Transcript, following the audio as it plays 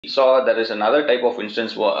saw there is another type of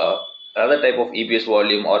another type of EBS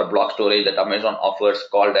volume or block storage that Amazon offers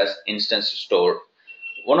called as Instance Store.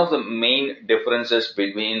 One of the main differences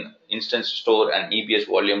between Instance Store and EBS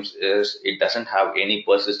volumes is it doesn't have any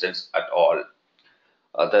persistence at all.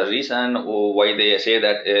 The reason why they say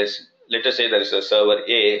that is, let us say there is a server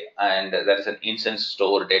A and there is an instance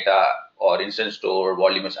store data or instance store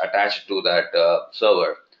volume is attached to that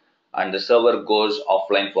server, and the server goes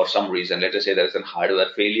offline for some reason. Let us say there is a hardware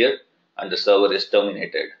failure and the server is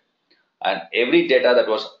terminated, and every data that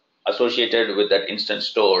was associated with that instance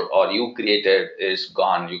store or you created is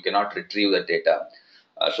gone. You cannot retrieve the data.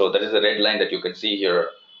 So that is the red line that you can see here.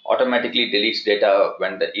 Automatically deletes data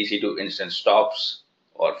when the EC2 instance stops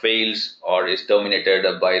or fails or is terminated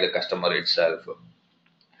by the customer itself.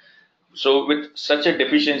 So with such a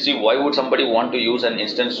deficiency, why would somebody want to use an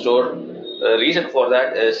instance store? The reason for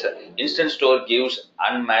that is instance store gives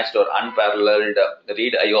unmatched or unparalleled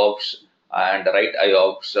read IOPS and write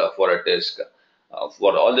IOPS for a disk.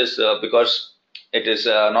 For all this, because it is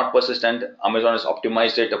not persistent, Amazon has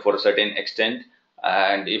optimized it for a certain extent.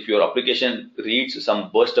 And if your application reads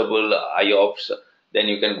some burstable IOPS, then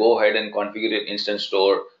you can go ahead and configure your instance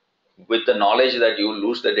store with the knowledge that you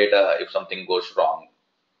lose the data if something goes wrong.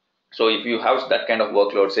 So if you have that kind of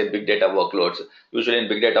workload, say big data workloads, usually in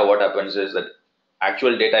big data, what happens is that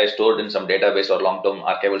actual data is stored in some database or long-term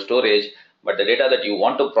archival storage, but the data that you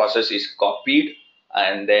want to process is copied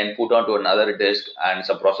and then put onto another disk and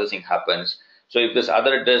some processing happens. So if this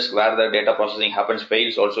other disk where the data processing happens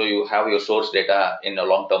fails, also you have your source data in a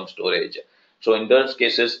long-term storage. So in those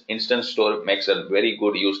cases, instance store makes a very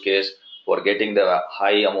good use case for getting the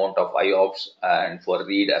high amount of IOPS and for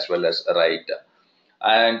read as well as write.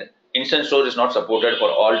 And instance store is not supported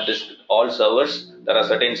for all servers. There are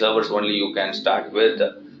certain servers only you can start with,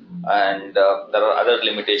 and there are other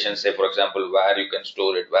limitations. Say for example, where you can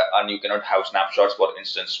store it, and you cannot have snapshots for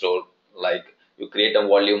instance store. Like you create a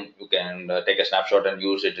volume, you can take a snapshot and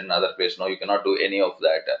use it in another place. No, you cannot do any of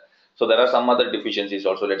that. So there are some other deficiencies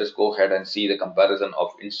also. Let us go ahead and see the comparison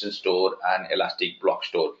of instance store and elastic block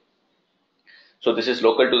store. So this is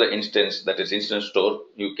local to the instance, that is instance store.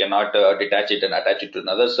 You cannot detach it and attach it to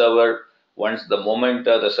another server. Once the moment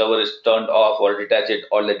the server is turned off or detach it,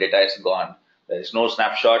 all the data is gone. There is no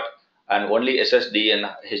snapshot, and only SSD and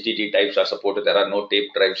HDD types are supported. There are no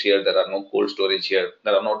tape drives here. There are no cold storage here.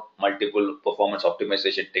 There are no multiple performance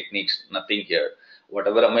optimization techniques, nothing here.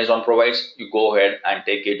 Whatever Amazon provides, you go ahead and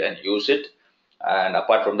take it and use it. And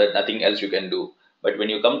apart from that, nothing else you can do. But when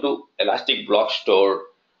you come to Elastic Block Store,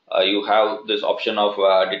 you have this option of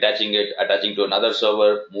detaching it, attaching to another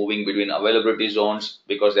server, moving between availability zones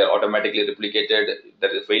because they're automatically replicated.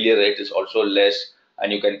 The failure rate is also less,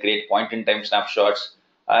 and you can create point-in-time snapshots,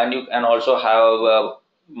 and you can also have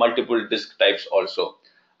multiple disk types also.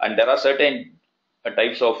 And there are certain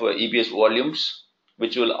types of EBS volumes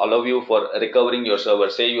which will allow you for recovering your server.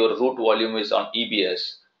 Say your root volume is on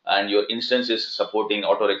EBS and your instance is supporting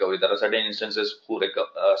auto recovery. There are certain instances who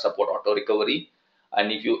support auto recovery,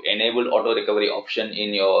 and if you enable auto recovery option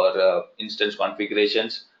in your instance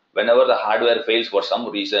configurations, whenever the hardware fails for some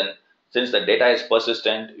reason, since the data is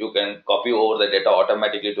persistent, you can copy over the data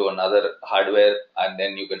automatically to another hardware, and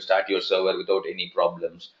then you can start your server without any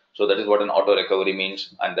problems. So that is what an auto recovery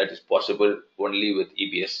means, and that is possible only with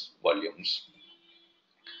EBS volumes.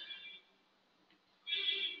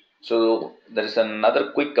 So there is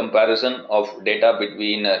another quick comparison of data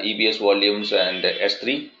between EBS volumes and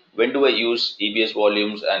S3. When do I use EBS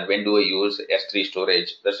volumes and when do I use S3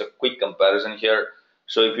 storage? There's a quick comparison here.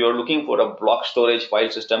 So if you're looking for a block storage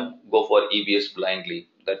file system, go for EBS blindly.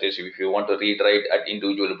 That is, if you want to read write at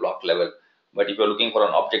individual block level. But if you're looking for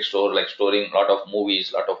an object store, like storing a lot of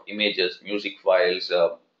movies, a lot of images, music files,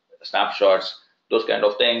 snapshots, those kind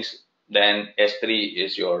of things, then S3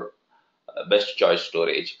 is your best choice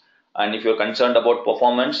storage. And if you're concerned about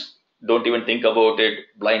performance, don't even think about it.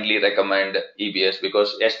 Blindly recommend EBS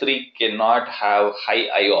because S3 cannot have high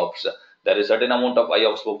IOPS. There is a certain amount of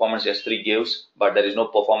IOPS performance S3 gives, but there is no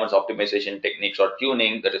performance optimization techniques or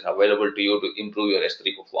tuning that is available to you to improve your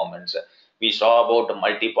S3 performance. We saw about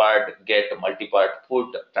multi-part get, multi-part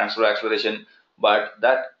put, transfer acceleration, but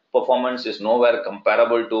that performance is nowhere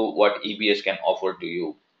comparable to what EBS can offer to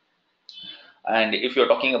you. And if you're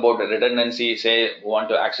talking about redundancy, say want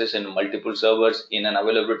to access in multiple servers in an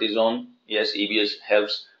availability zone, yes, EBS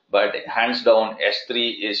helps, but hands down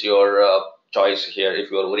S3 is your choice here.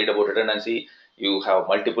 If you're worried about redundancy, you have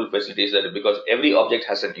multiple facilities that because every object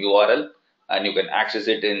has an URL and you can access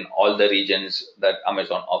it in all the regions that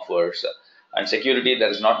Amazon offers. And security,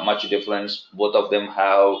 there is not much difference. Both of them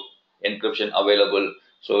have encryption available.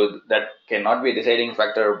 So that cannot be a deciding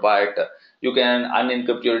factor, but you can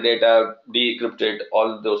unencrypt your data, decrypt it.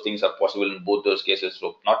 All those things are possible in both those cases.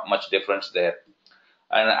 So not much difference there.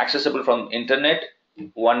 And accessible from internet,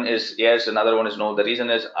 one is yes, another one is no. The reason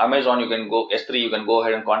is Amazon, you can go S3, you can go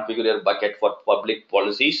ahead and configure your bucket for public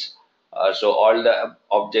policies. So all the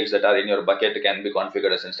objects that are in your bucket can be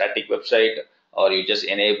configured as a static website, or you just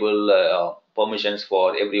enable permissions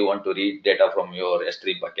for everyone to read data from your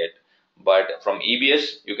S3 bucket. But from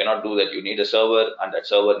EBS, you cannot do that. You need a server, and that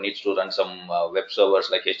server needs to run some web servers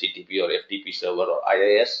like HTTP or FTP server or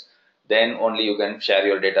IIS. Then only you can share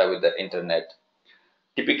your data with the internet.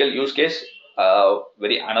 Typical use case,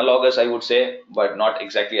 very analogous, I would say, but not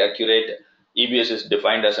exactly accurate. EBS is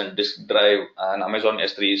defined as a disk drive, and Amazon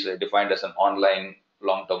S3 is defined as an online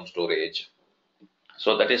long-term storage.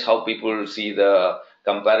 So that is how people see the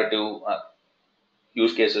comparative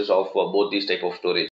use cases of both these type of storage.